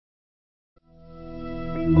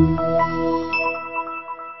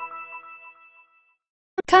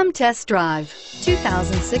Come test drive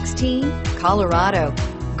 2016 Colorado.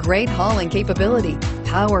 Great hauling capability,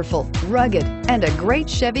 powerful, rugged, and a great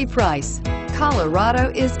Chevy price. Colorado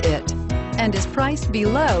is it, and is priced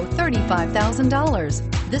below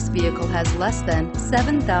 $35,000. This vehicle has less than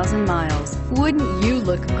 7,000 miles. Wouldn't you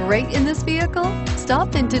look great in this vehicle?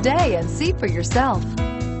 Stop in today and see for yourself.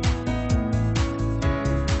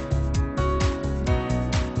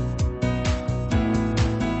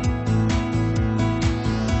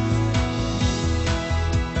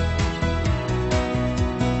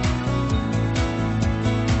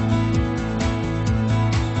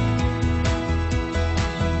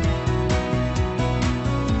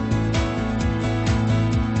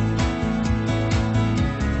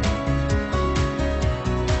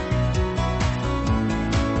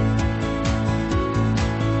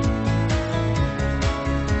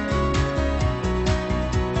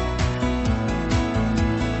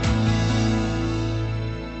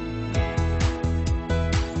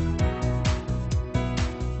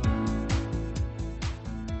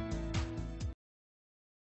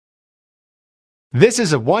 This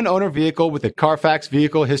is a one-owner vehicle with a Carfax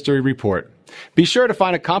Vehicle History Report. Be sure to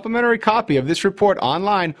find a complimentary copy of this report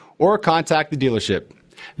online or contact the dealership.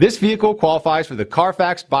 This vehicle qualifies for the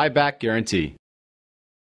Carfax Buyback Guarantee.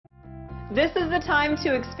 This is the time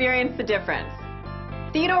to experience the difference.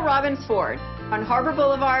 Theodore Robins Ford on Harbor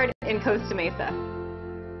Boulevard in Costa Mesa.